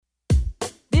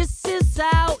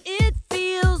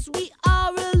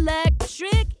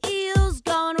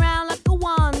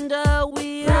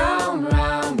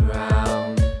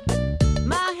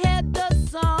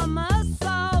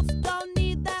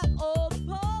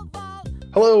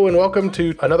Hello and welcome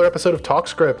to another episode of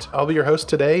TalkScript. I'll be your host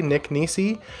today, Nick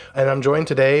Nisi, and I'm joined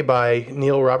today by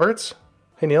Neil Roberts.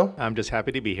 Hey, Neil. I'm just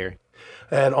happy to be here.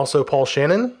 And also Paul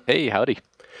Shannon. Hey, howdy.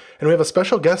 And we have a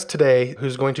special guest today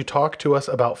who's going to talk to us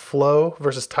about Flow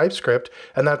versus TypeScript,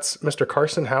 and that's Mr.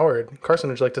 Carson Howard. Carson,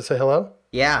 would you like to say hello?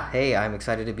 Yeah, hey, I'm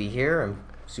excited to be here. I'm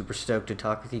super stoked to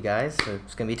talk with you guys. So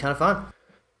it's going to be a ton of fun.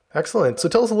 Excellent. So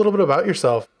tell us a little bit about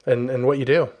yourself and what you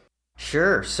do.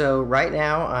 Sure. So right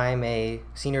now I'm a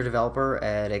senior developer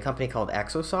at a company called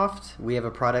Axosoft. We have a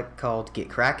product called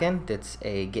GitKraken that's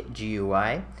a Git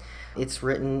GUI. It's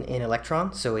written in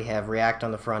Electron, so we have React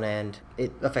on the front end.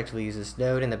 It effectively uses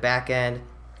Node in the back end,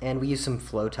 and we use some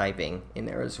flow typing in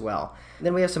there as well. And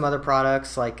then we have some other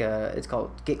products like it's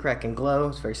called GitKraken Glow.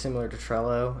 It's very similar to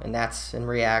Trello, and that's in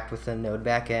React with the Node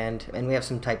backend. And we have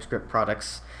some TypeScript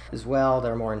products as well that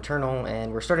are more internal,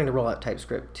 and we're starting to roll out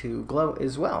TypeScript to Glow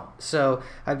as well. So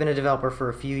I've been a developer for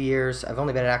a few years. I've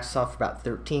only been at Axosoft for about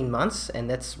 13 months, and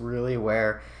that's really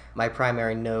where my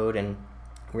primary Node and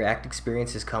React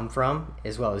experiences come from,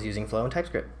 as well as using Flow and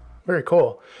TypeScript. Very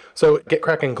cool. So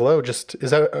GitKraken Glow,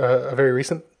 is that a very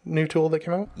recent new tool that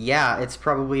came out? Yeah, it's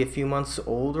probably a few months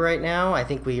old right now. I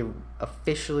think we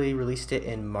officially released it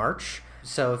in March.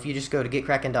 So if you just go to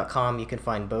gitkraken.com, you can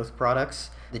find both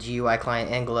products, the GUI client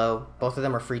and Glow. Both of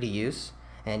them are free to use,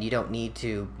 and you don't need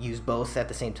to use both at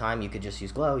the same time. You could just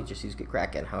use Glow, you just use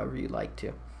GitKraken, however you'd like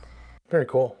to. Very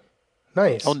cool.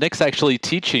 Nice. Oh, Nick's actually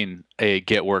teaching a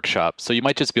Git workshop, so you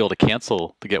might just be able to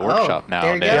cancel the Git workshop now,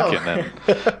 there you Nick. go. And then...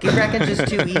 GitKraken's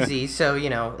just too easy, so,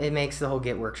 it makes the whole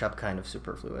Git workshop kind of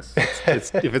superfluous.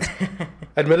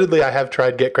 Admittedly, I have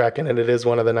tried GitKraken, and it is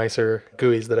one of the nicer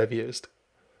GUIs that I've used.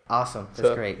 Awesome.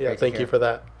 That's great. Yeah, great thank you for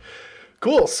that.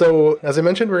 Cool. So as I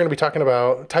mentioned, we're going to be talking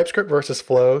about TypeScript versus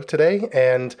Flow today.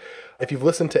 And if you've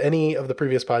listened to any of the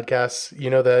previous podcasts, you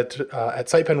know that at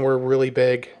SitePen, we're really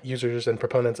big users and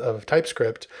proponents of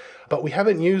TypeScript, but we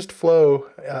haven't used Flow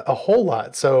a whole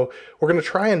lot. So we're going to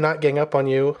try and not gang up on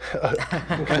you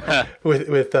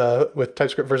with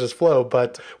TypeScript versus Flow.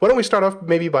 But why don't we start off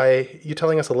maybe by you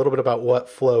telling us a little bit about what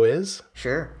Flow is?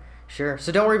 Sure.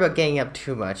 So don't worry about ganging up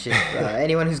too much. If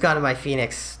anyone who's gone to my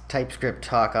Phoenix TypeScript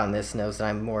talk on this knows that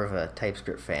I'm more of a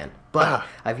TypeScript fan. But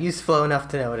I've used Flow enough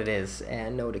to know what it is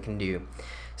and know what it can do.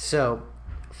 So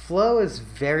Flow is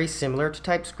very similar to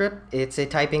TypeScript. It's a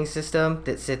typing system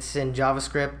that sits in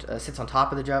JavaScript, sits on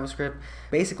top of the JavaScript,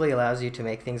 basically allows you to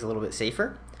make things a little bit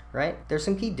safer, right? There's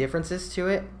some key differences to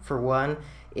it. For one,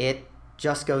 it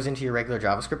just goes into your regular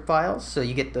JavaScript files. So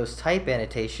you get those type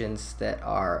annotations that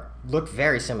look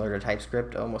very similar to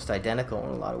TypeScript, almost identical in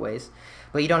a lot of ways.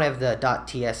 But you don't have the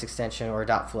 .ts extension or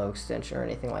 .flow extension or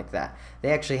anything like that. They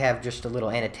actually have just a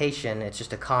little annotation. It's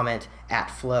just a comment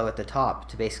at flow at the top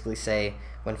to basically say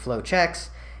when flow checks,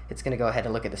 it's going to go ahead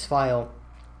and look at this file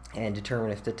and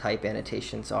determine if the type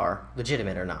annotations are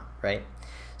legitimate or not, right?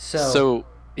 So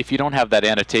if you don't have that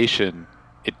annotation,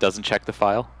 it doesn't check the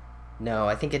file? No,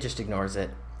 I think it just ignores it.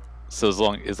 So as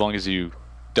long as you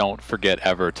don't forget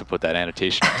ever to put that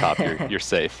annotation on top, you're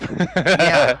safe.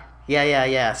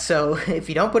 Yeah. So if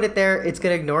you don't put it there, it's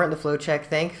going to ignore it in the flow check.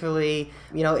 Thankfully,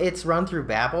 it's run through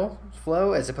Babel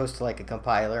Flow as opposed to like a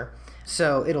compiler.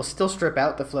 So it'll still strip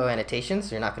out the flow annotations.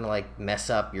 So you're not going to mess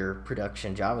up your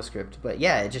production JavaScript. But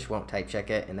yeah, it just won't type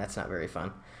check it, and that's not very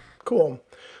fun. Cool.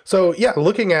 So yeah,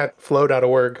 looking at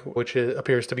flow.org, which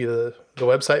appears to be the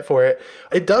website for it,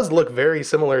 it does look very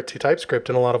similar to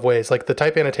TypeScript in a lot of ways. Like the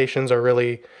type annotations are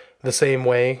really the same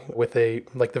way with the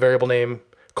variable name,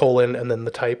 colon, and then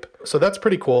the type. So that's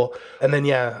pretty cool. And then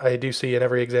yeah, I do see in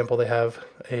every example they have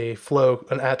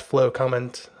an at flow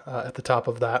comment at the top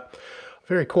of that.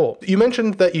 Very cool. You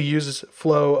mentioned that you use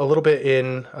Flow a little bit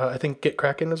in, I think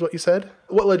GitKraken is what you said.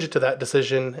 What led you to that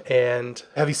decision? And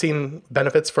have you seen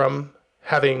benefits from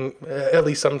having at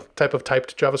least some type of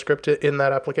typed JavaScript in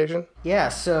that application? Yeah,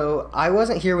 so I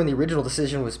wasn't here when the original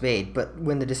decision was made, but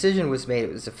when the decision was made,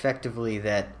 it was effectively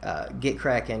that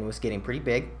GitKraken was getting pretty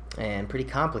big and pretty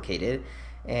complicated,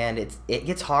 and it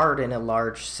gets hard in a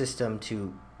large system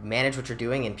to manage what you're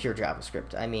doing in pure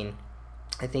JavaScript. I mean,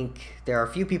 I think there are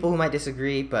a few people who might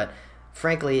disagree, but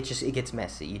frankly, it gets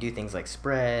messy. You do things like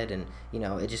spread, and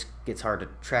it just gets hard to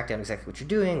track down exactly what you're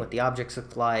doing, what the objects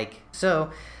look like.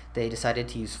 So they decided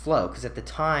to use Flow, because at the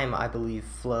time, I believe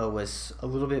Flow was a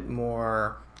little bit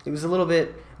more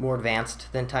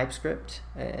advanced than TypeScript,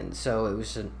 and so it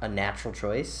was a natural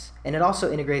choice. And it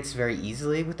also integrates very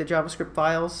easily with the JavaScript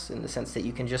files in the sense that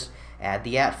you can just add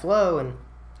the @flow and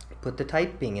put the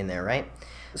typing in there, right?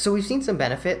 So we've seen some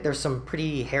benefit. There's some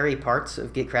pretty hairy parts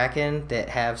of GitKraken that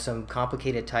have some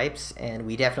complicated types, and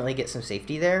we definitely get some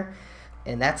safety there.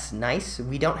 and that's nice.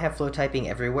 We don't have flow typing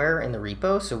everywhere in the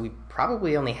repo, so we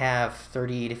probably only have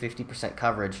 30 to 50%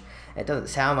 coverage. It doesn't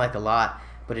sound like a lot,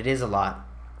 but it is a lot.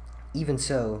 Even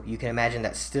so, you can imagine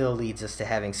that still leads us to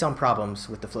having some problems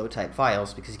with the flow type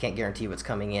files because you can't guarantee what's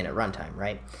coming in at runtime,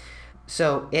 right?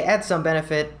 So it adds some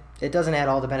benefit. It doesn't add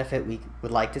all the benefit we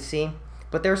would like to see,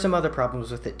 but there are some other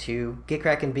problems with it too.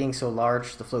 Gitkraken being so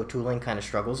large, the flow tooling kind of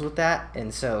struggles with that,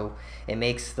 and so it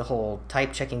makes the whole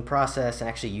type checking process and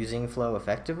actually using flow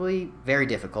effectively very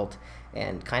difficult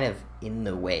and kind of in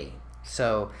the way.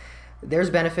 So there's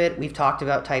benefit. We've talked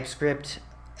about TypeScript.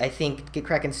 I think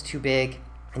Gitkraken's too big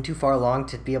and too far along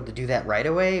to be able to do that right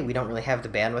away. We don't really have the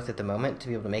bandwidth at the moment to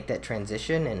be able to make that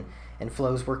transition, and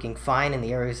Flow's working fine in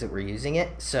the areas that we're using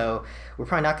it. So we're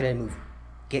probably not going to move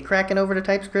Gitkraken over to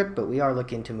TypeScript, but we are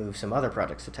looking to move some other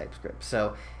projects to TypeScript.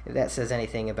 So if that says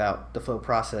anything about the Flow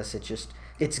process,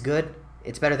 it's good.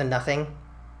 It's better than nothing,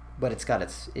 but it's got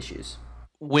its issues.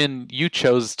 When you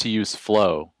chose to use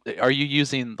Flow, are you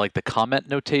using like the comment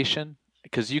notation?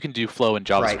 Because you can do Flow in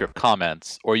JavaScript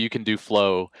comments, or you can do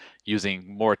Flow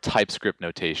using more TypeScript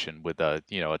notation with a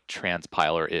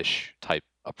transpiler-ish type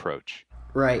approach.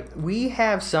 Right. We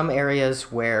have some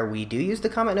areas where we do use the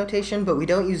comment notation, but we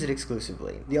don't use it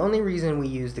exclusively. The only reason we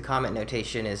use the comment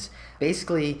notation is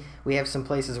basically we have some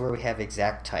places where we have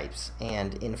exact types.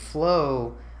 And in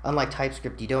Flow, unlike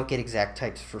TypeScript, you don't get exact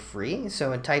types for free.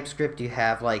 So in TypeScript, you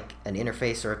have like an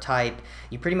interface or a type.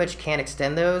 You pretty much can't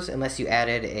extend those unless you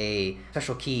added a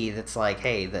special key that's like,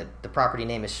 hey, the property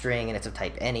name is string and it's of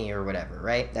type any or whatever,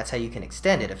 right? That's how you can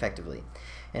extend it effectively.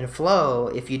 In Flow,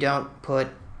 if you don't put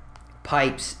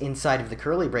pipes inside of the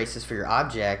curly braces for your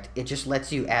object, it just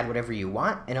lets you add whatever you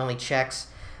want and only checks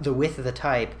the width of the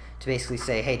type to basically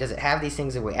say, hey, does it have these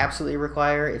things that we absolutely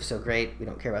require? If so, great. We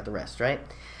don't care about the rest, right?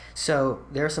 So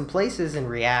there are some places in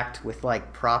React with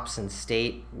like props and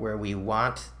state where we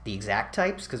want the exact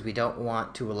types because we don't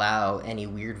want to allow any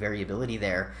weird variability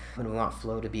there, and we want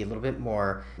Flow to be a little bit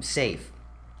more safe.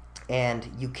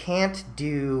 And you can't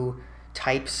do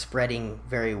type spreading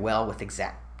very well with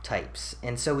exact types,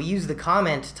 and so we use the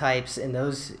comment types in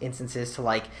those instances to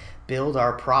like build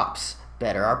our props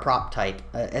better, our prop type,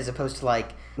 as opposed to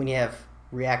like when you have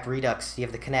React Redux, you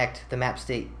have the connect, the map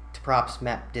state to props,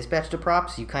 map dispatch to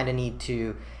props. You kind of need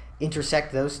to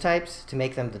intersect those types to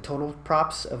make them the total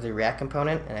props of the React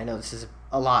component. And I know this is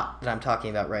a lot that I'm talking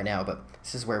about right now, but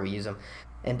this is where we use them.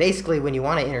 And basically, when you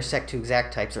want to intersect two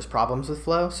exact types, there's problems with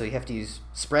Flow, so you have to use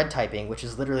spread typing, which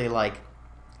is literally like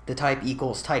the type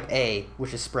equals type A,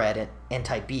 which is spread, and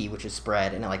type B, which is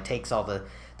spread, and it like takes all the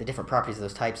different properties of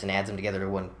those types and adds them together to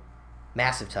one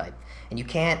massive type. And you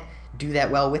can't do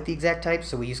that well with the exact type,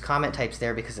 so we use comment types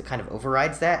there because it kind of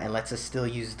overrides that and lets us still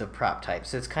use the prop type.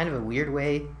 So it's kind of a weird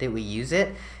way that we use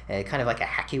it, kind of like a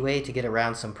hacky way to get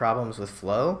around some problems with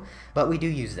Flow, but we do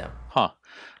use them. Huh.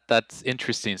 That's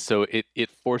interesting. So it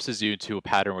forces you into a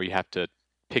pattern where you have to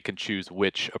pick and choose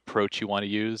which approach you want to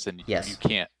use, and yes. You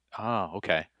can't. Oh,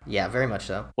 okay. Yeah, very much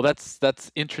so. Well,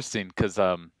 that's interesting because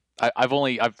I've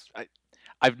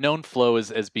known Flow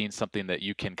as being something that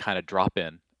you can kind of drop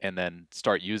in and then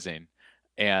start using,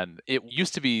 and it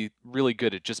used to be really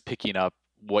good at just picking up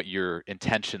what your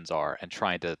intentions are and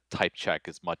trying to type check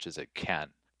as much as it can.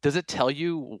 Does it tell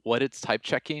you what it's type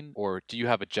checking, or do you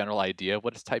have a general idea of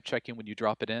what it's type checking when you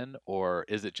drop it in, or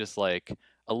is it just like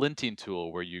a linting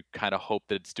tool where you kind of hope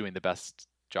that it's doing the best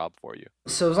job for you?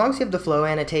 So as long as you have the Flow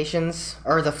annotations,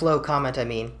 or the Flow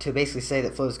comment, to basically say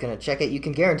that Flow is going to check it, you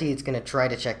can guarantee it's going to try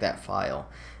to check that file.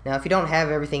 Now, if you don't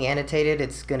have everything annotated,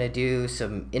 it's going to do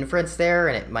some inference there,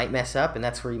 and it might mess up, and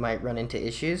that's where you might run into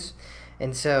issues.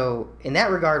 And so in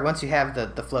that regard, once you have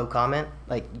the Flow comment,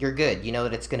 like, you're good. You know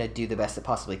that it's going to do the best it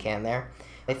possibly can there.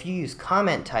 If you use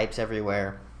comment types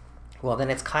everywhere, well,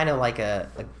 then it's kind of like a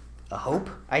hope,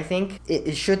 I think.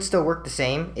 It should still work the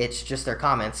same. It's just their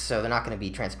comments, so they're not going to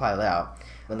be transpiled out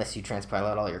unless you transpile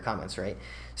out all your comments, right?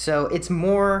 So it's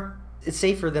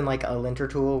safer than like a linter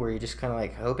tool where you're just kind of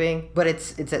like hoping, but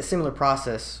it's that similar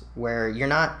process where you're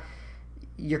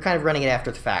kind of running it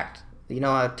after the fact. You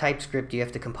know, TypeScript, you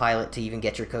have to compile it to even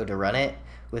get your code to run it.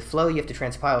 With Flow, you have to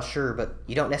transpile, sure, but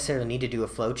you don't necessarily need to do a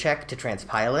flow check to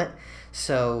transpile it.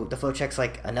 So the flow check's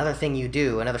like another thing you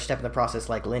do, another step in the process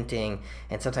like linting,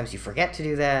 and sometimes you forget to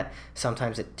do that.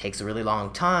 Sometimes it takes a really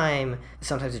long time.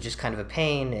 Sometimes it's just kind of a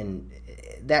pain, and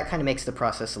that kind of makes the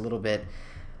process a little bit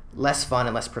less fun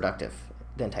and less productive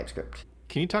than TypeScript.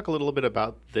 Can you talk a little bit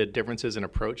about the differences in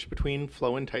approach between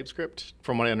Flow and TypeScript?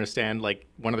 From what I understand, like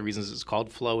one of the reasons it's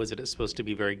called Flow is that it's supposed to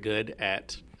be very good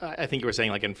at, I think you were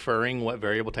saying like inferring what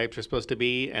variable types are supposed to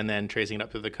be and then tracing it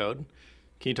up through the code.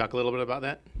 Can you talk a little bit about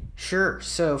that? Sure.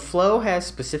 So Flow has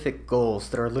specific goals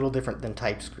that are a little different than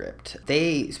TypeScript.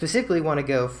 They specifically want to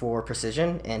go for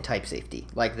precision and type safety.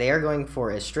 Like, they are going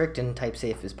for as strict and type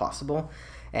safe as possible.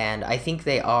 And I think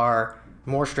they are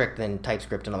more strict than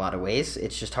TypeScript in a lot of ways.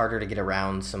 It's just harder to get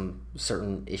around some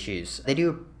certain issues. They do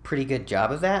a pretty good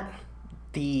job of that.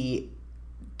 The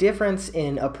difference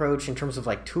in approach in terms of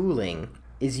like tooling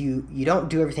is you don't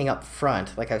do everything up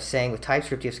front. Like I was saying, with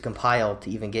TypeScript, you have to compile to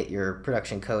even get your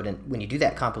production code. And when you do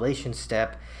that compilation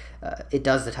step, it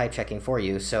does the type checking for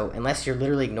you. So unless you're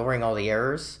literally ignoring all the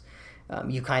errors,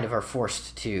 you kind of are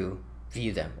forced to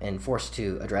view them and forced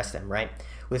to address them, right?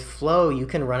 With Flow, you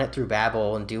can run it through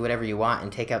Babel and do whatever you want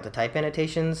and take out the type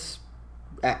annotations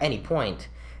at any point.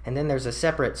 And then there's a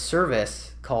separate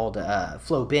service called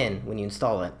Flow Bin when you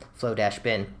install it,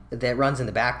 Flow-bin, that runs in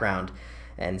the background.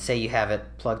 And say you have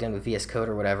it plugged in with VS Code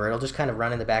or whatever, it'll just kind of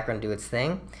run in the background and do its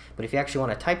thing. But if you actually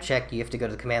want to type check, you have to go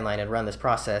to the command line and run this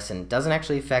process, and it doesn't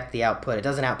actually affect the output. It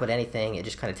doesn't output anything. It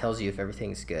just kind of tells you if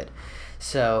everything's good.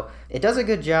 So it does a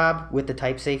good job with the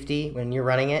type safety when you're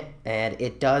running it, and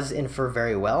it does infer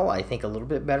very well, I think a little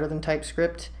bit better than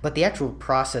TypeScript. But the actual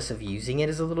process of using it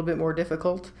is a little bit more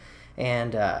difficult,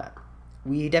 and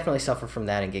we definitely suffer from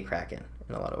that in Gitkraken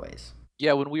in a lot of ways.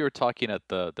 Yeah, when we were talking at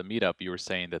the meetup, you were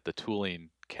saying that the tooling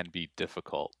can be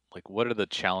difficult. Like, what are the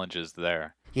challenges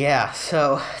there? Yeah,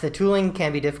 so the tooling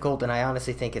can be difficult, and I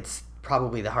honestly think it's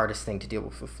probably the hardest thing to deal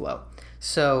with Flow.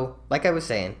 So, like I was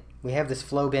saying, we have this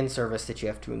Flow bin service that you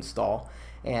have to install,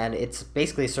 and it's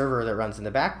basically a server that runs in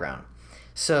the background.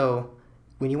 So,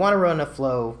 when you want to run a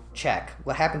Flow check,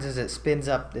 what happens is it spins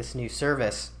up this new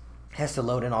service, has to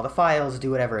load in all the files,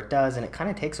 do whatever it does, and it kind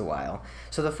of takes a while.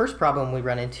 So the first problem we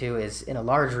run into is in a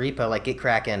large repo like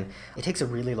Gitkraken, it takes a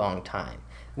really long time.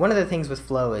 One of the things with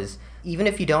Flow is even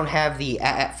if you don't have the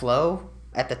 @flow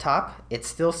at the top, it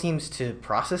still seems to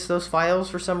process those files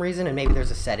for some reason, and maybe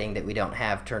there's a setting that we don't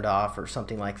have turned off or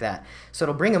something like that. So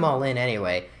it'll bring them all in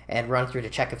anyway and run through to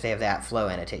check if they have the @flow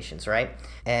annotations, right?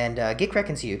 And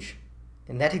Gitkraken's huge.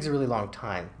 And that takes a really long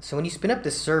time. So when you spin up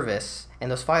this service and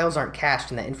those files aren't cached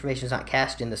and that information is not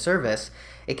cached in the service,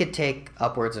 it could take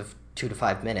upwards of 2 to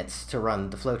 5 minutes to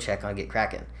run the flow check on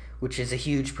Gitkraken, which is a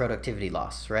huge productivity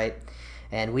loss, right?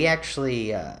 And we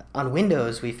actually, on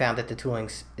Windows, we found that the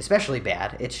tooling's especially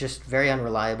bad. It's just very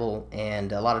unreliable,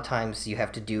 and a lot of times you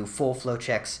have to do full flow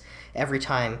checks every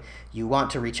time you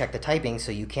want to recheck the typing,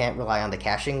 so you can't rely on the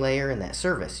caching layer in that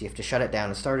service. You have to shut it down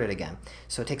and start it again.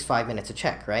 So it takes 5 minutes to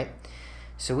check, right?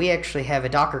 So we actually have a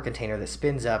Docker container that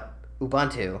spins up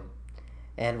Ubuntu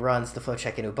and runs the flow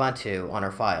check in Ubuntu on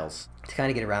our files to kind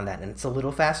of get around that. And it's a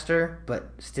little faster, but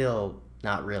still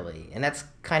not really. And that's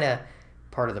kind of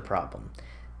part of the problem.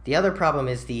 The other problem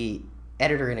is the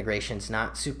editor integration's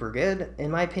not super good, in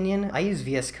my opinion. I use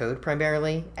VS Code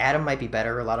primarily. Atom might be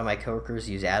better. A lot of my coworkers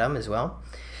use Atom as well.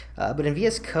 But in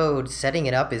VS Code, setting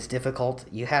it up is difficult.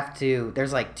 You have to,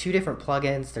 there's like 2 different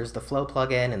plugins. There's the Flow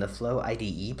plugin and the Flow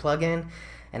IDE plugin.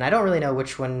 And I don't really know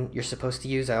which one you're supposed to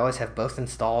use. I always have both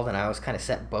installed, and I always kind of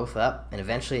set both up, and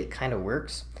eventually it kind of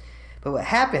works. But what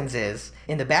happens is,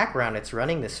 in the background, it's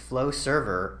running this Flow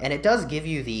server, and it does give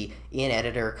you the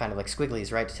in-editor kind of like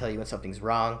squigglies, right, to tell you when something's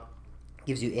wrong. It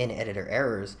gives you in-editor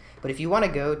errors. But if you want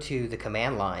to go to the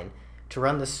command line to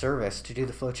run this service to do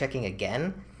the flow checking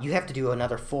again, you have to do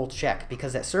another full check,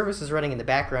 because that service is running in the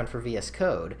background for VS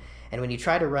Code. And when you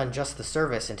try to run just the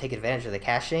service and take advantage of the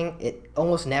caching, it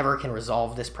almost never can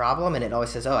resolve this problem, and it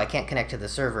always says, oh, I can't connect to the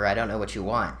server, I don't know what you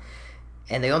want.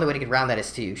 And the only way to get around that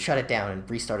is to shut it down and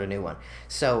restart a new one.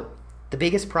 So the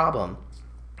biggest problem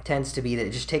tends to be that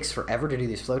it just takes forever to do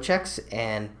these flow checks,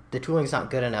 and the tooling's not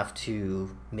good enough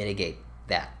to mitigate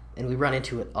that. And we run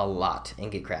into it a lot in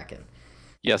Gitkraken.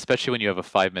 Yeah, especially when you have a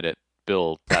 5-minute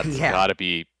build, that's Yeah. got to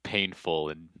be painful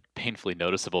and painfully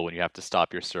noticeable when you have to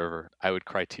stop your server. I would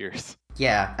cry tears.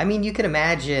 Yeah, I mean, you can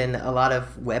imagine a lot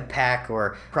of Webpack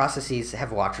or processes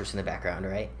have watchers in the background,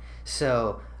 right?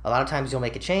 So a lot of times you'll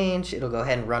make a change, it'll go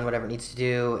ahead and run whatever it needs to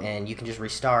do, and you can just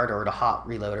restart or it'll hot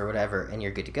reload or whatever, and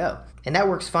you're good to go. And that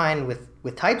works fine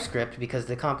with TypeScript because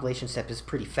the compilation step is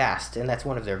pretty fast, and that's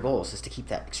one of their goals, is to keep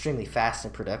that extremely fast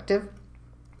and productive.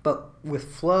 But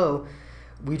with Flow,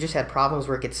 we just had problems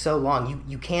where it gets so long,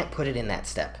 you can't put it in that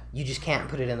step. You just can't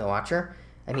put it in the watcher.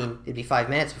 I mean, it'd be 5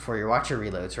 minutes before your watcher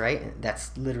reloads, right?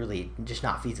 That's literally just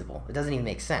not feasible. It doesn't even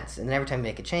make sense. And then every time you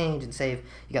make a change and save,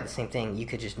 you got the same thing. You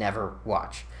could just never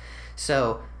watch.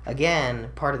 So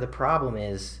again, part of the problem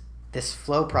is this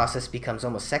flow process becomes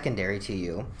almost secondary to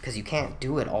you because you can't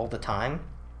do it all the time.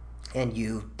 and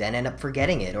you then end up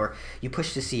forgetting it, or you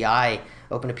push to CI,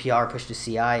 open a PR, push to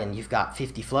CI, and you've got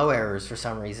 50 flow errors for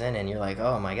some reason, and you're like,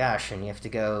 oh my gosh, and you have to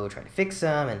go try to fix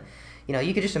them, and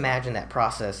you could just imagine that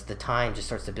process. The time just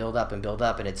starts to build up,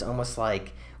 and it's almost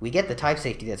like we get the type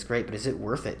safety, that's great, but is it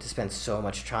worth it to spend so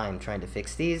much time trying to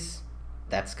fix these?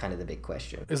 That's kind of the big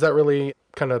question. Is that really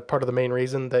kind of part of the main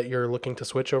reason that you're looking to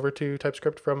switch over to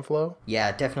TypeScript from Flow?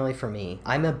 Yeah, definitely for me.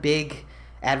 I'm a big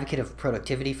advocate of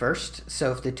productivity first.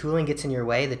 So if the tooling gets in your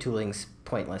way, the tooling's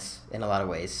pointless in a lot of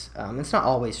ways. It's not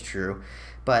always true,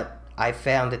 but I've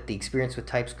found that the experience with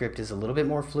TypeScript is a little bit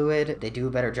more fluid. They do a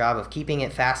better job of keeping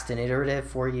it fast and iterative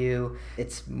for you.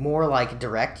 It's more like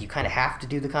direct. You kind of have to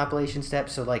do the compilation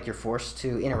steps, so like you're forced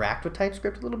to interact with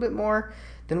TypeScript a little bit more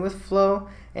than with Flow,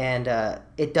 and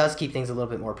it does keep things a little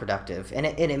bit more productive. And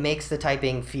it makes the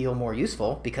typing feel more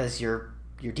useful because you're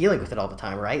dealing with it all the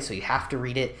time, right? So you have to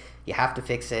read it, you have to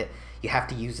fix it, you have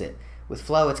to use it. With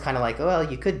Flow, it's kind of like, oh,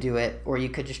 well, you could do it, or you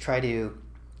could just try to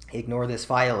ignore this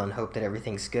file and hope that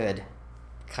everything's good,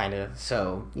 kind of.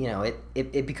 So,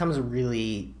 it becomes a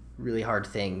really, really hard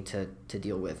thing to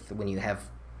deal with when you have,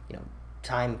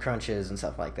 time crunches and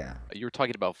stuff like that. You were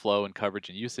talking about Flow and coverage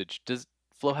and usage. Does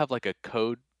Flow have like a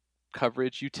code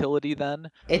coverage utility then?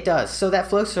 It does. So that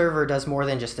Flow server does more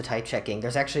than just the type checking.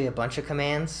 There's actually a bunch of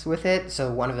commands with it.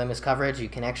 So one of them is coverage. You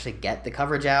can actually get the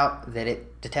coverage out that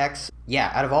it detects.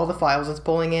 Yeah, out of all the files it's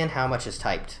pulling in, how much is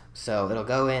typed. So it'll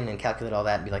go in and calculate all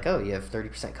that and be like, oh, you have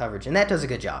 30% coverage. And that does a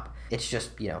good job. It's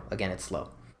just, again, it's slow.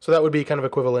 So that would be kind of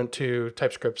equivalent to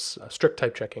TypeScript's strict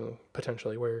type checking,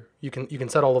 potentially, where you can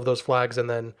set all of those flags and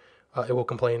then it will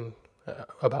complain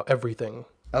about everything.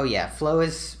 Oh yeah, Flow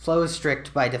is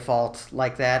strict by default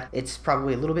like that. It's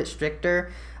probably a little bit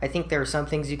stricter. I think there are some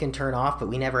things you can turn off, but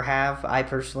we never have. I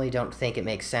personally don't think it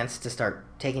makes sense to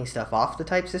start taking stuff off the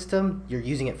type system. You're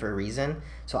using it for a reason.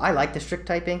 So I like the strict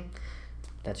typing.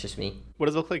 That's just me. What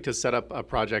does it look like to set up a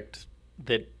project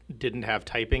that didn't have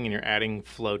typing and you're adding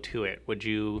Flow to it? Would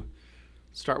you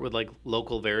start with like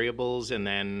local variables and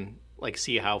then like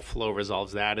see how Flow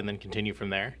resolves that and then continue from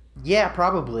there? Yeah,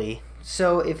 probably.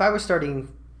 So if I was starting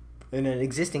in an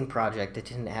existing project that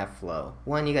didn't have Flow,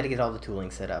 one, you got to get all the tooling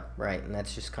set up, right? And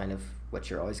that's just kind of what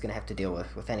you're always going to have to deal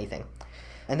with anything.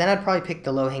 And then I'd probably pick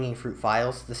the low-hanging fruit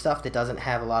files, the stuff that doesn't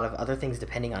have a lot of other things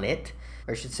depending on it,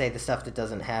 or I should say the stuff that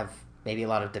doesn't have maybe a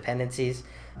lot of dependencies,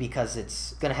 because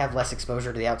it's going to have less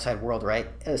exposure to the outside world, right?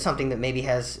 Something that maybe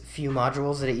has few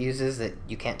modules that it uses that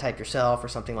you can't type yourself or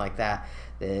something like that,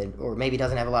 or maybe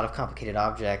doesn't have a lot of complicated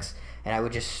objects. And I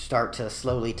would just start to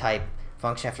slowly type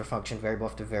function after function, variable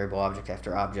after variable, object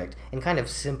after object, in kind of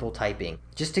simple typing,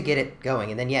 just to get it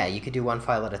going. And then, yeah, you could do one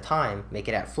file at a time, make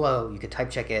it at Flow, you could type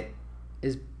check it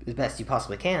as best you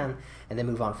possibly can, and then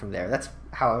move on from there. That's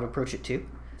how I would approach it too.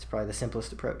 It's probably the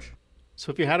simplest approach.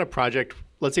 So if you had a project,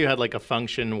 let's say you had like a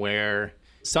function where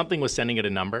something was sending it a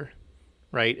number,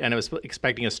 right? And it was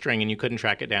expecting a string and you couldn't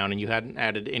track it down and you hadn't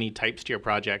added any types to your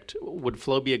project, would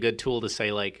Flow be a good tool to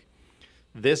say like,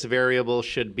 this variable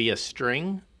should be a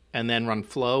string, and then run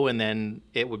Flow, and then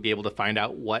it would be able to find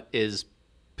out what is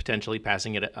potentially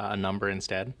passing it a number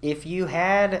instead? If you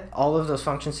had all of those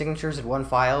function signatures in one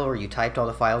file, or you typed all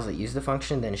the files that use the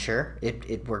function, then sure,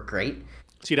 it worked great.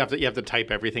 So you have to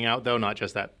type everything out though, not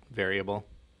just that variable.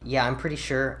 Yeah, I'm pretty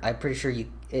sure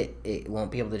it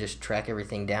won't be able to just track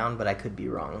everything down, but I could be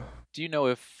wrong. Do you know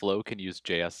if Flow can use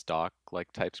JSDoc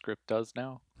like TypeScript does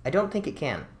now? I don't think it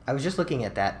can. I was just looking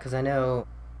at that because I know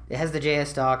it has the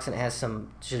JS docs and it has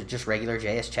some just regular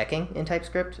JS checking in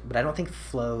TypeScript, but I don't think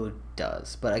Flow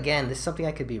does. But again, this is something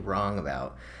I could be wrong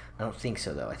about. I don't think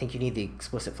so, though. I think you need the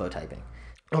explicit Flow typing.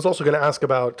 I was also going to ask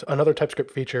about another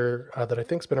TypeScript feature that I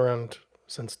think's been around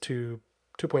since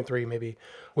 2.3 maybe,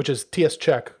 which is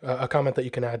tscheck, a comment that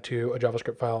you can add to a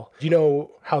JavaScript file. Do you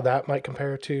know how that might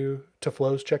compare to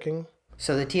Flow's checking?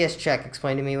 So the tscheck,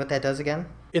 explain to me what that does again?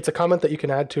 It's a comment that you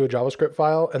can add to a JavaScript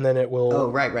file, and then it will... Oh,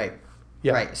 right.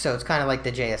 Yeah. Right, so it's kind of like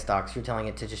the JS docs. You're telling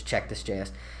it to just check this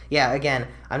JS. Yeah, again,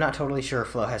 I'm not totally sure if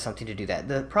Flow has something to do that.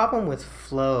 The problem with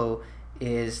Flow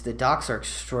is the docs are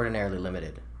extraordinarily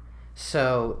limited.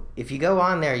 So if you go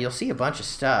on there, you'll see a bunch of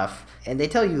stuff, and they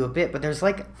tell you a bit, but there's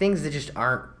like things that just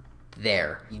aren't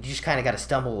there. You just kind of got to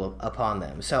stumble upon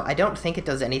them. So I don't think it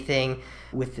does anything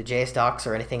with the JS docs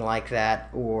or anything like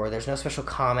that, or there's no special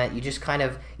comment. You just kind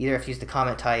of either have to use the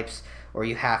comment types, or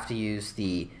you have to use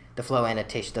the Flow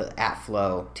annotation, the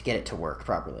 @Flow, to get it to work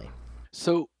properly.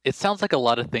 So it sounds like a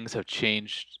lot of things have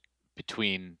changed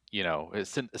between,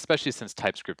 especially since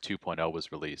TypeScript 2.0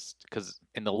 was released, because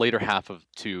in the later half of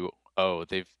 2.0,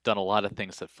 they've done a lot of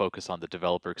things that focus on the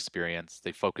developer experience.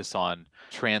 They focus on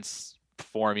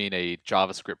forming a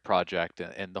JavaScript project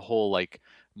and the whole like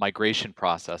migration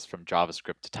process from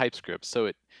JavaScript to TypeScript. So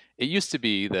it used to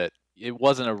be that it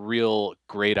wasn't a real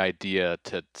great idea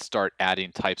to start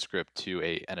adding TypeScript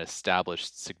to an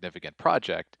established significant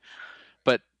project.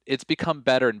 But it's become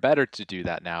better and better to do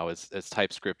that now as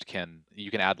TypeScript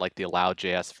you can add like the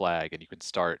allow.js flag and you can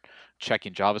start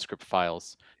checking JavaScript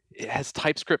files. Has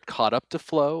TypeScript caught up to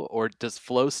Flow, or does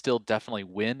Flow still definitely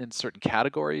win in certain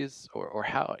categories, or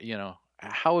how,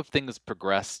 how have things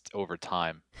progressed over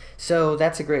time? So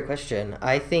that's a great question.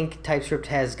 I think TypeScript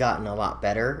has gotten a lot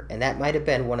better, and that might have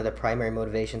been one of the primary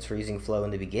motivations for using Flow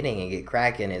in the beginning and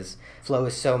Gitkraken is Flow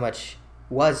was so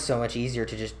much easier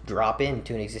to just drop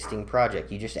into an existing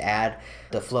project. You just add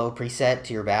the Flow preset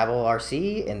to your Babel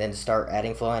RC and then start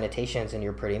adding Flow annotations and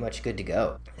you're pretty much good to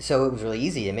go. So it was really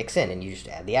easy to mix in and you just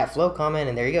add the @flow comment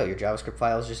and there you go. Your JavaScript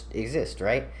files just exist,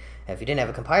 right? And if you didn't have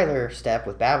a compiler step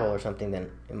with Babel or something, then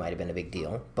it might have been a big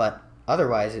deal. But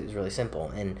otherwise, it was really simple.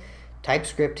 And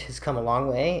TypeScript has come a long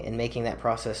way in making that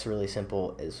process really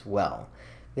simple as well.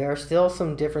 There are still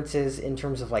some differences in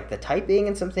terms of like the typing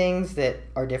and some things that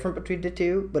are different between the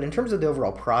two, but in terms of the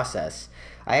overall process,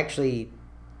 I actually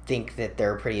think that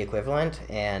they're pretty equivalent,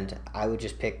 and I would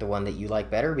just pick the one that you like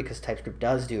better because TypeScript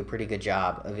does do a pretty good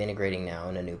job of integrating now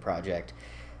in a new project.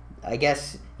 I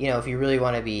guess, if you really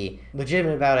want to be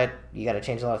legitimate about it, you got to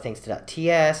change a lot of things to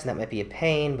 .ts, and that might be a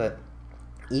pain, but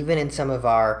even in some of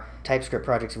our TypeScript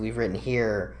projects we've written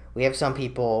here, we have some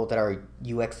people that are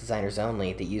UX designers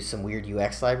only that use some weird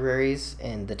UX libraries,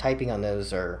 and the typing on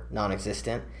those are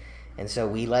non-existent. And so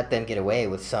we let them get away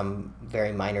with some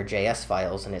very minor JS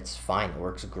files, and it's fine. It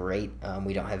works great.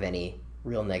 We don't have any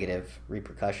real negative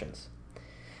repercussions.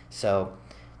 So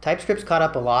TypeScript's caught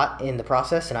up a lot in the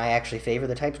process, and I actually favor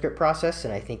the TypeScript process,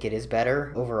 and I think it is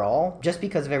better overall, just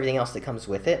because of everything else that comes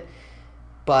with it.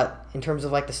 But in terms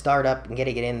of like the startup and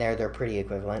getting it in there, they're pretty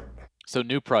equivalent. So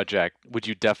new project, would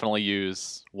you definitely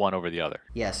use one over the other?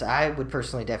 Yes, I would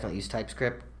personally definitely use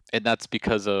TypeScript. And that's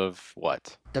because of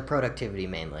what? The productivity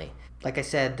mainly. Like I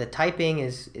said, the typing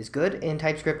is good in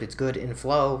TypeScript. It's good in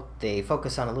Flow. They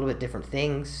focus on a little bit different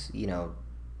things.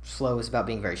 Flow is about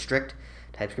being very strict.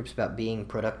 TypeScript's about being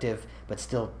productive, but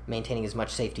still maintaining as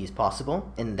much safety as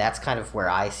possible. And that's kind of where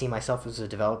I see myself as a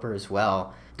developer as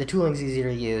well. The tooling's easier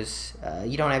to use.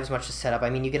 You don't have as much to set up. I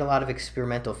mean, you get a lot of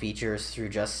experimental features through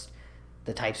just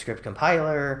the TypeScript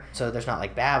compiler, so there's not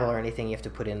like Babel or anything you have to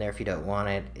put in there if you don't want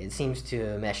it. It seems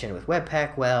to mesh in with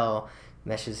Webpack well,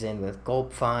 meshes in with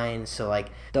Gulp fine, so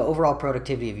like the overall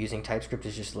productivity of using TypeScript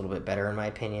is just a little bit better in my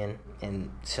opinion,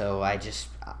 and so I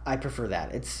prefer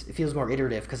that. It feels more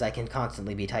iterative because I can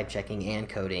constantly be type checking and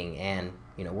coding and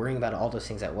worrying about all those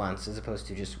things at once as opposed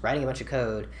to just writing a bunch of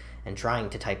code and trying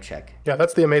to type check. Yeah,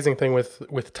 that's the amazing thing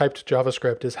with typed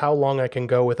JavaScript is how long I can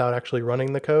go without actually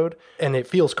running the code. And it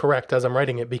feels correct as I'm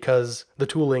writing it because the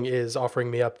tooling is offering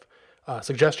me up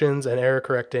suggestions and error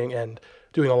correcting and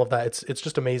doing all of that. It's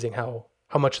just amazing how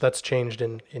much that's changed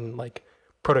in like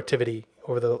productivity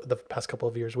over the past couple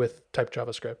of years with typed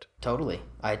JavaScript. Totally.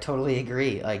 I totally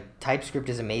agree. Like TypeScript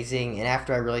is amazing. And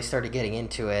after I really started getting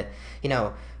into it,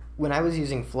 when I was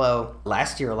using Flow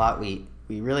last year a lot, we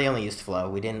really only used Flow.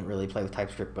 We didn't really play with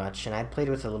TypeScript much, and I'd played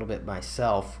with it a little bit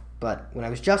myself. But when I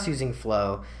was just using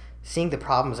Flow, seeing the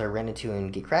problems I ran into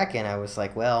in Gitkraken, I was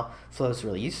like, well, Flow is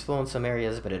really useful in some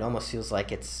areas, but it almost feels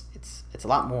like it's a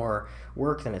lot more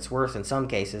work than it's worth in some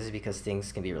cases because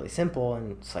things can be really simple.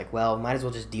 And it's like, well, might as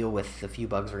well just deal with the few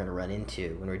bugs we're going to run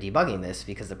into when we're debugging this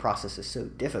because the process is so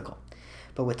difficult.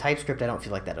 But with TypeScript, I don't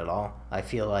feel like that at all. I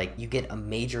feel like you get a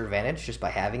major advantage just by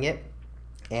having it.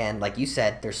 And like you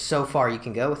said, there's so far you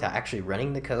can go without actually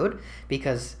running the code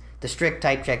because the strict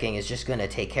type checking is just going to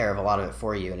take care of a lot of it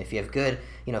for you. And if you have good,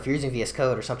 if you're using VS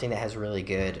Code or something that has really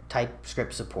good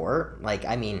TypeScript support,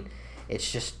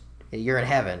 it's just, you're in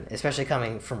heaven, especially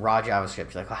coming from raw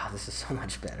JavaScript. You're like, wow, this is so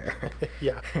much better.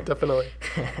 Yeah, definitely.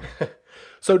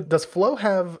 So does Flow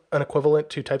have an equivalent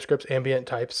to TypeScript's ambient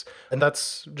types? And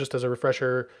that's, just as a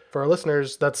refresher for our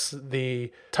listeners, that's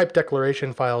the type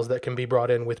declaration files that can be brought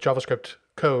in with JavaScript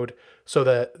code so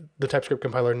that the TypeScript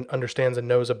compiler understands and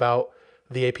knows about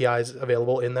the APIs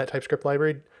available in that TypeScript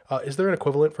library. Is there an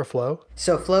equivalent for Flow?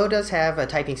 So Flow does have a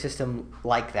typing system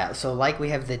like that. So like we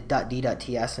have the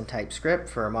 .d.ts in TypeScript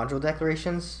for our module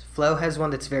declarations, Flow has one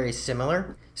that's very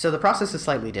similar. So the process is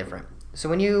slightly different. So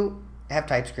when you have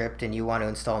TypeScript and you want to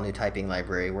install a new typing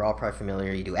library, we're all probably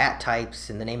familiar. You do @types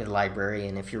in the name of the library,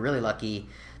 and if you're really lucky,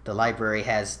 the library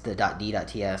has the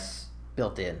 .d.ts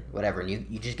built in, whatever, and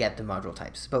you just get the module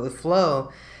types. But with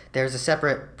Flow, there's a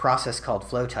separate process called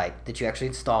FlowType that you actually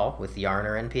install with Yarn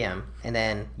or NPM, and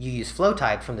then you use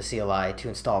FlowType from the CLI to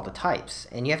install the types,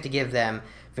 and you have to give them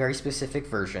very specific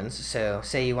versions. So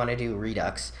say you want to do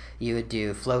Redux, you would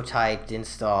do FlowType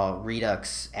install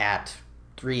Redux at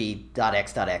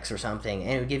 3.x.x or something,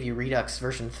 and it would give you Redux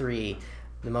version 3,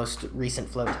 the most recent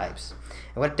flow types.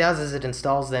 And what it does is it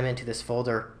installs them into this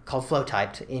folder called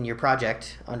FlowTyped in your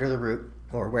project under the root,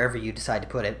 or wherever you decide to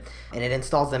put it, and it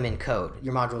installs them in code,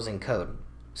 your modules in code.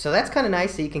 So that's kind of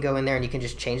nice that you can go in there and you can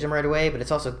just change them right away, but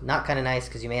it's also not kind of nice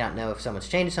because you may not know if someone's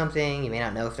changed something, you may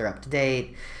not know if they're up to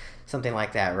date, something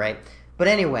like that, right? But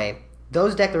anyway,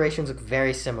 those declarations look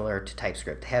very similar to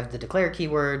TypeScript. They have the declare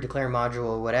keyword, declare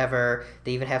module, whatever.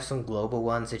 They even have some global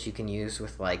ones that you can use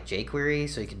with like jQuery,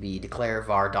 so you could be declare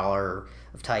var dollar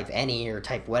of type any or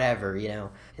type whatever, you know.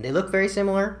 And they look very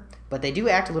similar, but they do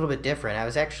act a little bit different. I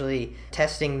was actually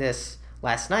testing this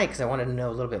last night because I wanted to know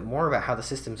a little bit more about how the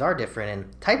systems are different,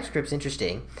 and TypeScript's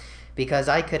interesting because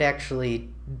I could actually,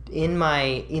 in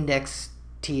my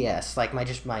index.ts, like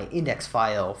my index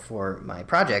file for my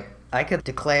project, I could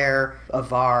declare a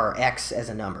var x as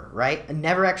a number, right? And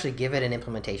never actually give it an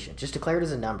implementation, just declare it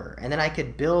as a number. And then I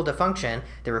could build a function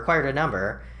that required a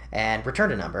number and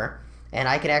returned a number, and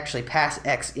I could actually pass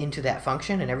x into that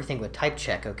function and everything would type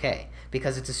check okay,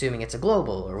 because it's assuming it's a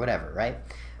global or whatever, right?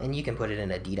 And you can put it in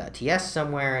a d.ts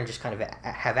somewhere and just kind of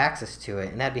have access to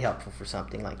it, and that'd be helpful for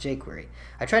something like jQuery.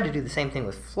 I tried to do the same thing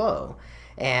with Flow,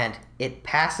 and it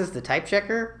passes the type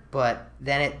checker, but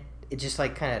then it just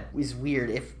like kind of is weird.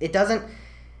 If it doesn't,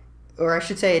 or I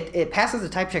should say it passes the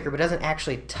type checker, but doesn't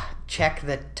actually check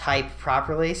the type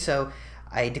properly. So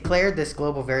I declared this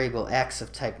global variable x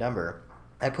of type number.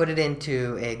 I put it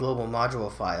into a global module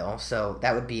file, so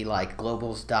that would be like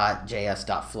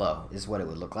globals.js.flow is what it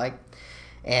would look like.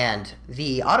 And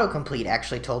the autocomplete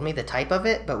actually told me the type of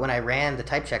it, but when I ran the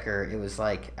type checker, it was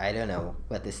like, I don't know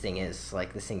what this thing is.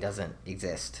 Like, this thing doesn't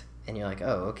exist. And you're like,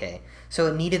 oh, okay. So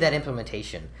it needed that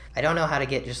implementation. I don't know how to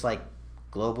get just like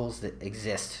globals that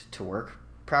exist to work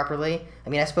properly. I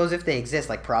mean, I suppose if they exist,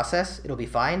 like process, it'll be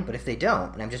fine. But if they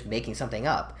don't, and I'm just making something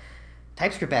up,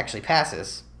 TypeScript actually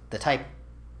passes. The type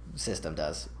system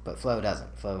does, but Flow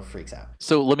doesn't. Flow freaks out.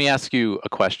 So let me ask you a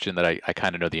question that I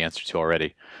kind of know the answer to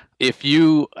already. If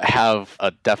you have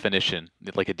a definition,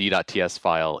 like a d.ts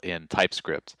file in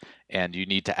TypeScript, and you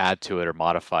need to add to it or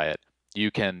modify it, you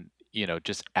can,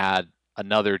 just add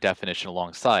another definition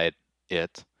alongside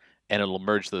it, and it'll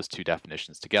merge those two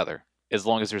definitions together, as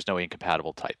long as there's no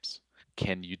incompatible types.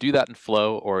 Can you do that in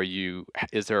Flow, or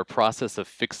is there a process of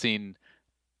fixing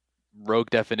rogue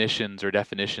definitions or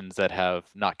definitions that have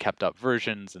not kept up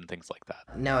versions and things like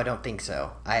that? No, I don't think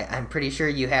so. I'm pretty sure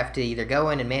you have to either go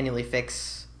in and manually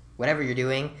fix whatever you're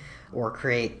doing, or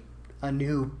create a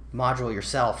new module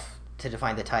yourself to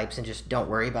define the types and just don't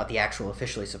worry about the actual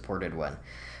officially supported one.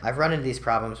 I've run into these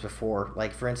problems before.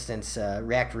 Like, for instance,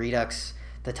 React Redux,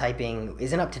 the typing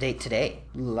isn't up to date today.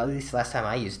 At least last time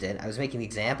I used it. I was making the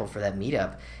example for that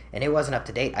meetup, and it wasn't up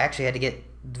to date. I actually had to get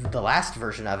the last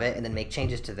version of it and then make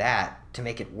changes to that to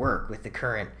make it work with the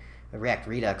current React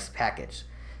Redux package.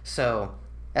 So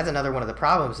that's another one of the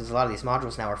problems, is a lot of these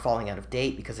modules now are falling out of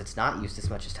date because it's not used as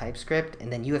much as TypeScript,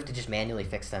 and then you have to just manually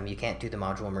fix them. You can't do the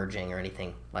module merging or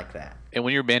anything like that. And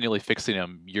when you're manually fixing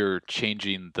them, you're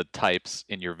changing the types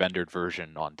in your vendored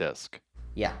version on disk.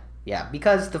 Yeah,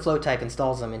 because the flow type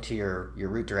installs them into your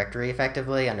root directory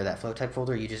effectively under that flow type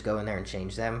folder. You just go in there and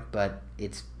change them, but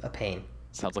it's a pain.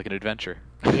 Sounds like an adventure.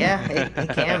 Yeah,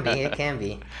 it can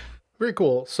be. Very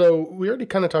cool. So we already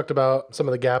kind of talked about some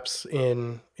of the gaps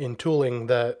in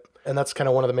tooling and that's kind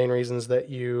of one of the main reasons that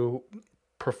you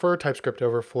prefer TypeScript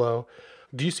over Flow.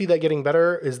 Do you see that getting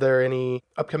better? Is there any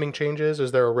upcoming changes?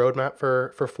 Is there a roadmap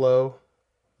for Flow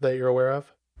that you're aware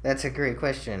of? That's a great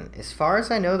question. As far as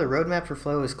I know, the roadmap for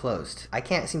Flow is closed. I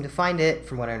can't seem to find it.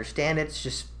 From what I understand,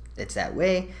 it's that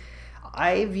way.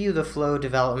 I view the Flow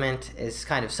development as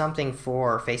kind of something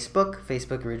for Facebook.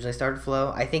 Facebook originally started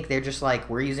Flow. I think they're just like,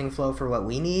 we're using Flow for what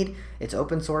we need. It's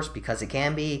open source because it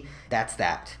can be. That's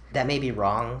that. That may be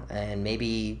wrong, and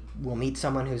maybe we'll meet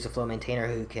someone who's a Flow maintainer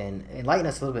who can enlighten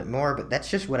us a little bit more, but that's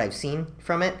just what I've seen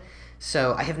from it.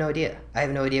 So I have no idea. I have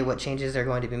no idea what changes they're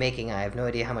going to be making. I have no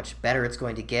idea how much better it's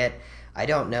going to get. I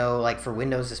don't know, like for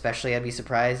Windows especially, I'd be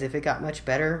surprised if it got much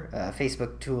better.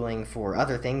 Facebook tooling for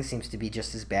other things seems to be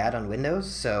just as bad on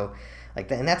Windows. So,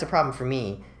 and that's a problem for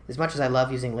me. As much as I love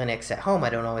using Linux at home, I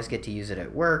don't always get to use it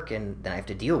at work, and then I have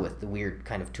to deal with the weird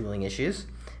kind of tooling issues.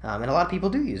 And a lot of people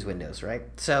do use Windows, right?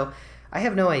 So I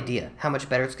have no idea how much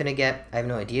better it's going to get. I have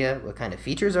no idea what kind of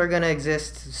features are going to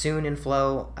exist soon in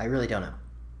Flow. I really don't know,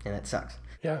 and that sucks.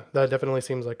 Yeah, that definitely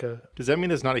seems like a... Does that mean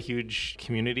there's not a huge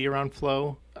community around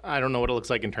Flow? I don't know what it looks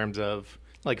like in terms of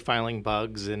like filing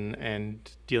bugs and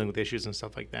dealing with issues and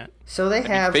stuff like that. So they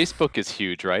have... Facebook is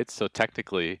huge, right? So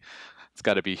technically, it's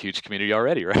got to be a huge community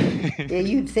already, right? Yeah,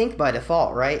 you'd think by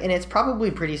default, right? And it's probably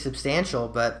pretty substantial,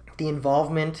 but the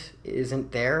involvement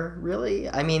isn't there, really.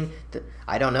 I mean,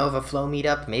 I don't know of a Flow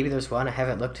meetup. Maybe there's one. I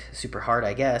haven't looked super hard,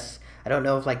 I guess. I don't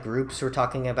know if like groups were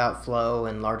talking about Flow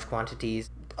in large quantities.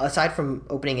 Aside from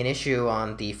opening an issue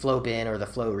on the Flow bin or the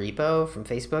Flow repo from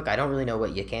Facebook, I don't really know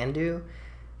what you can do.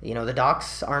 You know, the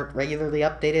docs aren't regularly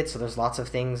updated, so there's lots of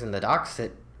things in the docs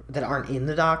that aren't in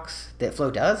the docs that Flow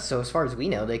does. So as far as we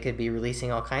know, they could be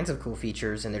releasing all kinds of cool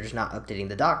features and they're just not updating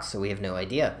the docs, so we have no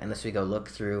idea unless we go look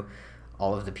through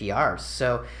all of the PRs.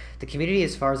 So the community,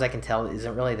 as far as I can tell,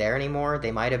 isn't really there anymore.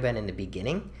 They might have been in the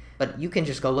beginning, but you can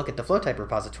just go look at the FlowType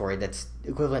repository that's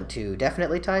equivalent to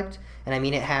Definitely Typed, and I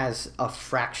mean it has a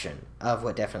fraction of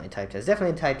what Definitely Typed has.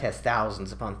 Definitely Typed has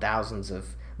thousands upon thousands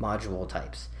of module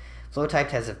types. FlowTyped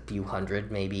has a few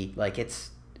hundred, maybe. Like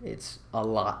it's a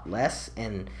lot less,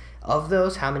 and of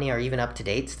those, how many are even up to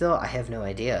date still? I have no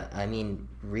idea. I mean,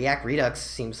 React Redux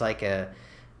seems like a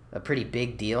pretty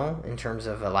big deal in terms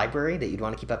of a library that you'd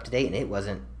want to keep up to date, and it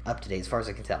wasn't up to date as far as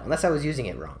I can tell, unless I was using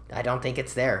it wrong. I don't think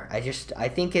it's there. I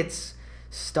think it's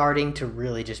starting to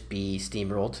really just be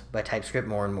steamrolled by TypeScript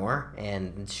more and more,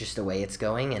 and it's just the way it's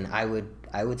going, and I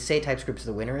would say TypeScript's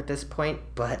the winner at this point,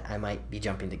 but I might be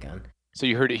jumping the gun. So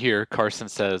you heard it here. Carson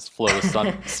says Flow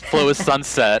is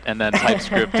sunset, and then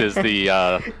TypeScript is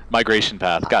the migration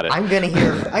path. Got it. I'm gonna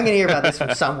hear about this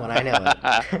from someone. I know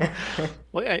it.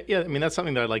 Well, I mean that's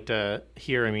something that I'd like to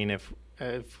hear. I mean,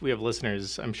 if we have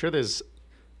listeners, I'm sure there's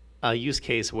a use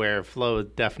case where Flow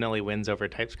definitely wins over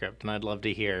TypeScript, and I'd love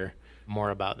to hear more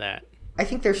about that. I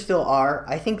think there still are.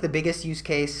 I think the biggest use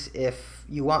case, if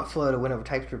you want Flow to win over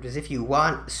TypeScript, is if you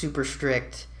want super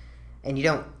strict, and you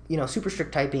don't, super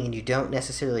strict typing, and you don't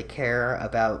necessarily care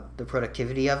about the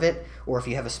productivity of it, or if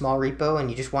you have a small repo and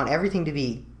you just want everything to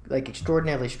be like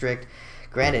extraordinarily strict.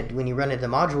 Granted, when you run into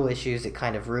module issues, it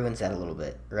kind of ruins that a little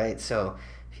bit, right? So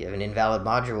if you have an invalid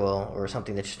module or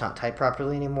something that's just not typed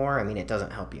properly anymore, I mean, it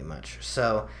doesn't help you much.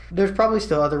 So there's probably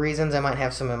still other reasons. I might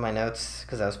have some in my notes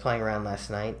because I was playing around last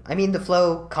night. I mean, the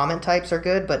Flow comment types are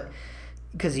good, but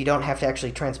because you don't have to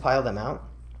actually transpile them out.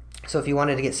 So if you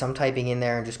wanted to get some typing in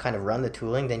there and just kind of run the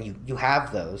tooling, then you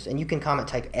have those, and you can comment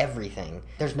type everything.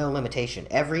 There's no limitation.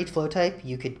 Every flow type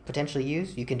you could potentially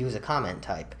use, you can do as a comment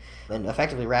type and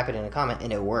effectively wrap it in a comment,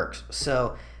 and it works.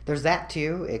 So there's that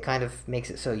too. It kind of makes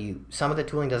it so some of the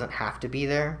tooling doesn't have to be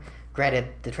there. Granted,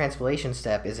 the transpilation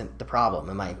step isn't the problem,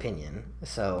 in my opinion,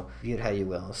 so view it how you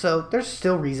will. So there's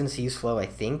still reasons to use Flow, I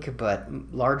think, but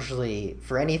largely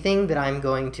for anything that I'm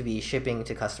going to be shipping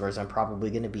to customers, I'm probably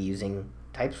going to be using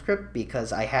TypeScript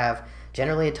because I have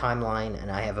generally a timeline and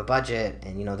I have a budget,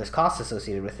 and there's costs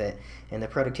associated with it, and the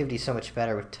productivity is so much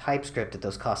better with TypeScript that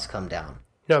those costs come down.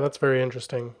 Yeah, that's very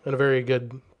interesting and a very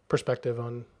good perspective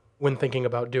on when thinking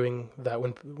about doing that,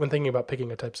 when thinking about picking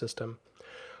a type system.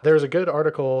 There's a good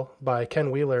article by Ken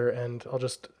Wheeler, and I'll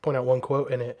just point out one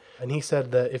quote in it. And he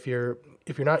said that if you're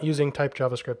not using typed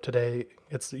JavaScript today,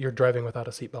 you're driving without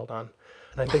a seatbelt on.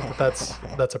 And I think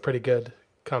that's a pretty good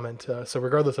comment. So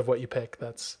regardless of what you pick,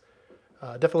 that's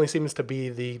definitely seems to be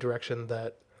the direction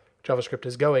that JavaScript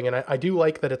is going. And I do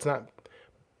like that it's not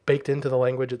baked into the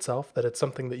language itself, that it's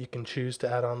something that you can choose to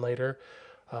add on later.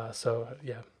 So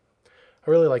yeah, I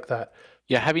really like that.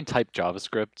 Yeah, having typed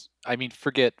JavaScript, I mean,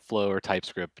 forget Flow or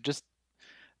TypeScript, but just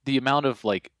the amount of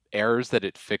errors that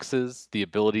it fixes, the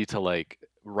ability to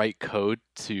write code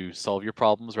to solve your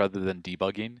problems rather than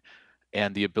debugging,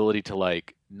 and the ability to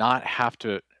not have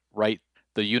to write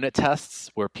the unit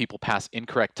tests where people pass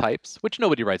incorrect types, which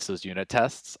nobody writes those unit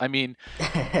tests. I mean,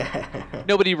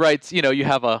 nobody writes, you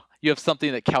have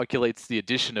something that calculates the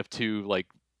addition of two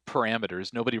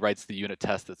parameters. Nobody writes the unit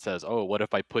test that says, oh, what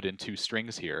if I put in two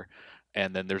strings here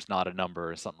and then there's not a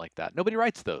number or something like that. Nobody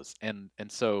writes those. And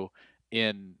so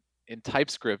in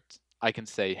TypeScript, I can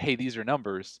say, hey, these are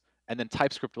numbers. And then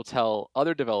TypeScript will tell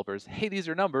other developers, hey, these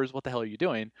are numbers. What the hell are you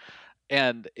doing?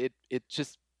 And it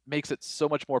just makes it so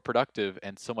much more productive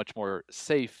and so much more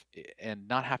safe and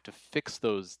not have to fix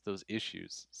those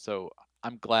issues. So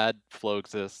I'm glad Flow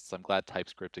exists. I'm glad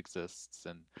TypeScript exists.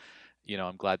 And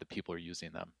I'm glad that people are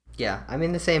using them. Yeah, I'm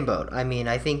in the same boat. I mean,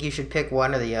 I think you should pick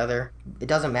one or the other. It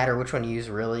doesn't matter which one you use,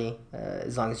 really,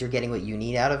 as long as you're getting what you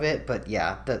need out of it. But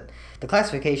yeah, the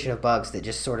classification of bugs that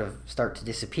just sort of start to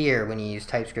disappear when you use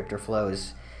TypeScript or Flow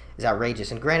is is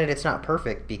outrageous. And granted, it's not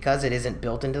perfect because it isn't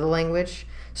built into the language.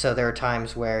 So there are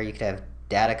times where you could have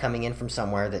data coming in from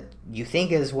somewhere that you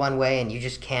think is one way and you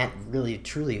just can't really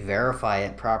truly verify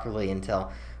it properly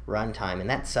until runtime. And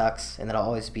that sucks. And that'll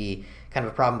always be kind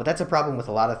of a problem. But that's a problem with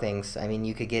a lot of things. I mean,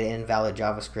 you could get invalid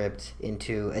JavaScript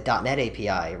into a .NET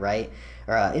API, right?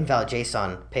 Or invalid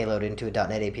JSON payload into a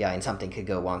 .NET API, and something could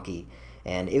go wonky.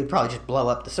 And it would probably just blow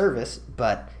up the service,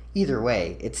 but either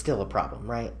way, it's still a problem,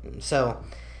 right? So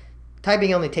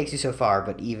typing only takes you so far,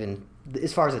 but even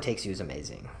as far as it takes you is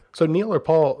amazing. So Neil or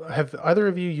Paul, have either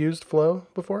of you used Flow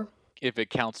before? If it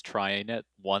counts trying it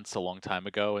once a long time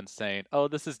ago and saying, oh,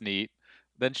 this is neat,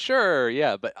 then sure,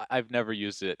 yeah, but I've never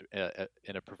used it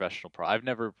in a professional I've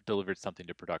never delivered something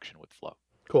to production with Flow.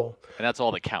 Cool. And that's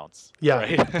all that counts. Yeah.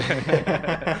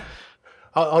 Right?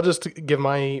 I'll just give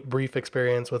my brief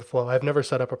experience with Flow. I've never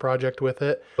set up a project with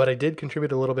it, but I did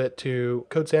contribute a little bit to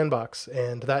Code Sandbox,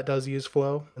 and that does use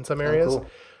Flow in some areas. Cool.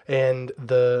 And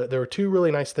there were two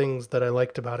really nice things that I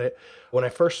liked about it. When I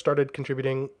first started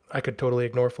contributing, I could totally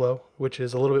ignore Flow, which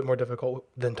is a little bit more difficult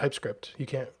than TypeScript. You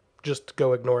can't just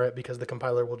go ignore it because the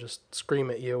compiler will just scream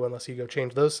at you unless you go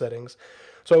change those settings.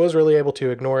 So I was really able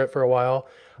to ignore it for a while.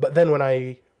 But then when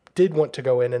I did want to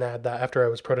go in and add that after I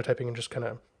was prototyping and just kind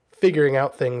of figuring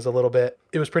out things a little bit,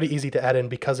 it was pretty easy to add in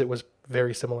because it was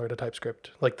very similar to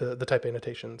TypeScript, like the type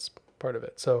annotations part of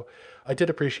it. So I did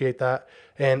appreciate that.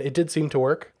 And it did seem to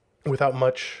work without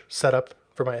much setup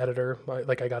for my editor.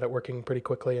 I got it working pretty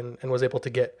quickly and was able to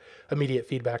get immediate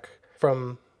feedback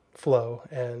from Flow,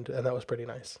 and that was pretty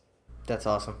nice. That's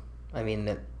awesome. I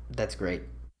mean, that's great.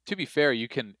 To be fair, you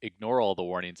can ignore all the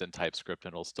warnings in TypeScript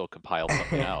and it'll still compile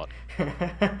something out.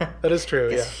 That is true,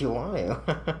 yeah. If you want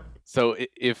to. So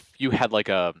if you had like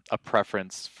a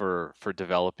preference for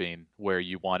developing where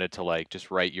you wanted to like just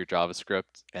write your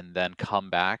JavaScript and then come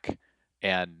back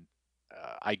and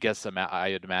I guess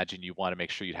I'd imagine you want to make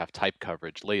sure you'd have type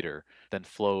coverage later, then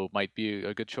Flow might be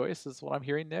a good choice is what I'm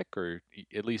hearing, Nick, or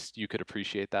at least you could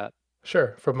appreciate that.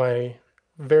 Sure. From my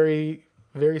very,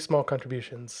 very small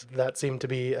contributions, that seemed to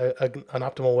be an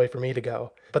optimal way for me to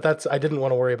go. But I didn't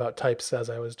want to worry about types as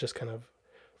I was just kind of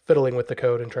fiddling with the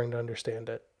code and trying to understand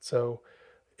it. So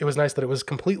it was nice that it was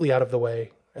completely out of the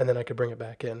way and then I could bring it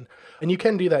back in. And you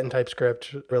can do that in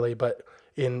TypeScript, really, but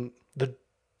in the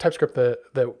TypeScript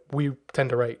that we tend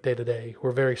to write day to day,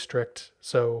 we're very strict.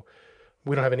 So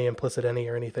we don't have any implicit any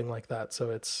or anything like that.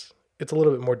 So it's a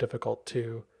little bit more difficult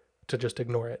to just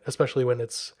ignore it, especially when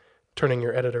it's turning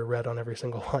your editor red on every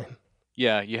single line.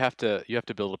 Yeah, you have to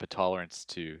build up a tolerance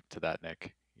to that,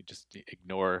 Nick. You just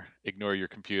ignore your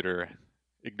computer,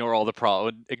 ignore all the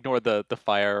problem, ignore the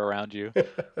fire around you.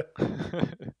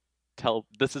 Tell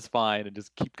this is fine and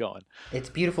just keep going. It's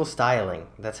beautiful styling.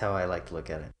 That's how I like to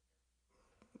look at it.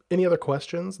 Any other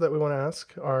questions that we want to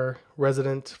ask our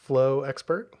resident Flow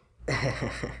expert?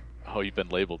 Oh, you've been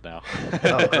labeled now.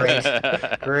 Oh,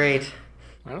 great.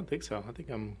 I don't think so. I think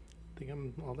I'm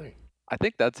all there. I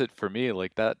think that's it for me.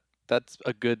 Like that's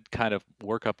a good kind of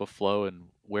workup of Flow and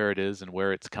where it is and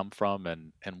where it's come from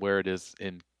and where it is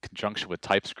in conjunction with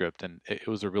TypeScript. And it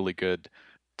was a really good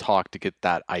talk to get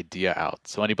that idea out.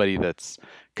 So anybody that's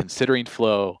considering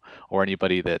Flow or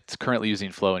anybody that's currently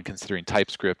using Flow and considering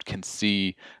TypeScript can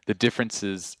see the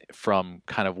differences from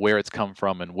kind of where it's come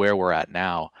from and where we're at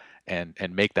now and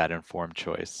make that informed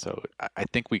choice. So I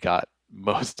think we got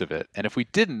most of it. And if we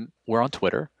didn't, we're on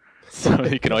Twitter. So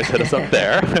you can always hit us up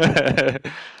there.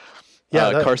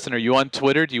 Yeah, Carson, are you on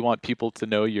Twitter? Do you want people to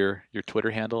know your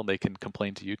Twitter handle and they can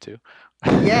complain to you too?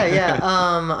 Yeah.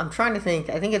 I'm trying to think.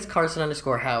 I think it's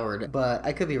Carson_Howard, but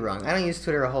I could be wrong. I don't use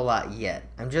Twitter a whole lot yet.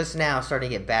 I'm just now starting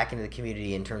to get back into the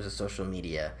community in terms of social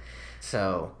media.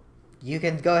 So you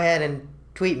can go ahead and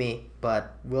tweet me,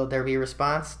 but will there be a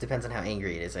response? Depends on how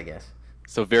angry it is, I guess.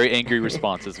 So very angry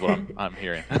response is what I'm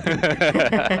hearing.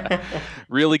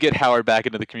 Really get Howard back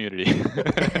into the community.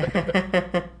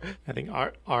 I think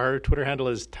our Twitter handle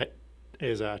is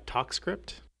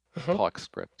TalkScript.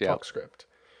 TalkScript, yeah. TalkScript.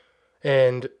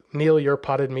 And Neil, you're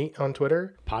Potted Meat on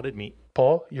Twitter. Potted Meat.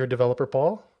 Paul, you're Developer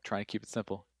Paul. Trying to keep it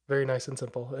simple. Very nice and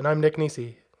simple. And I'm Nick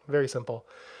Nisi. Very simple.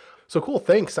 So cool,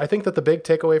 thanks. I think that the big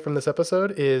takeaway from this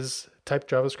episode is type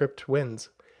JavaScript wins,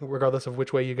 regardless of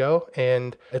which way you go.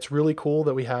 And it's really cool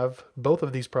that we have both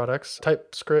of these products.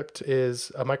 TypeScript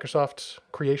is a Microsoft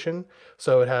creation,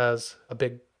 so it has a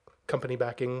big company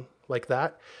backing like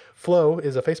that. Flow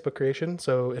is a Facebook creation,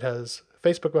 so it has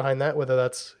Facebook behind that, whether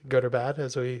that's good or bad,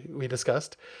 as we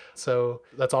discussed. So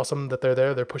that's awesome that they're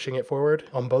there. They're pushing it forward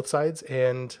on both sides.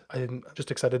 And I'm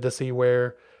just excited to see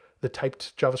where the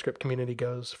typed JavaScript community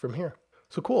goes from here.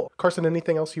 So cool. Carson,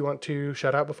 anything else you want to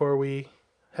shout out before we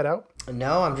head out?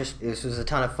 No, this was a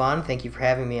ton of fun. Thank you for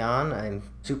having me on. I'm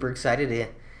super excited to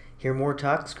hear more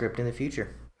TalkScript in the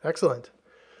future. Excellent.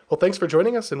 Well, thanks for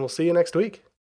joining us, and we'll see you next week.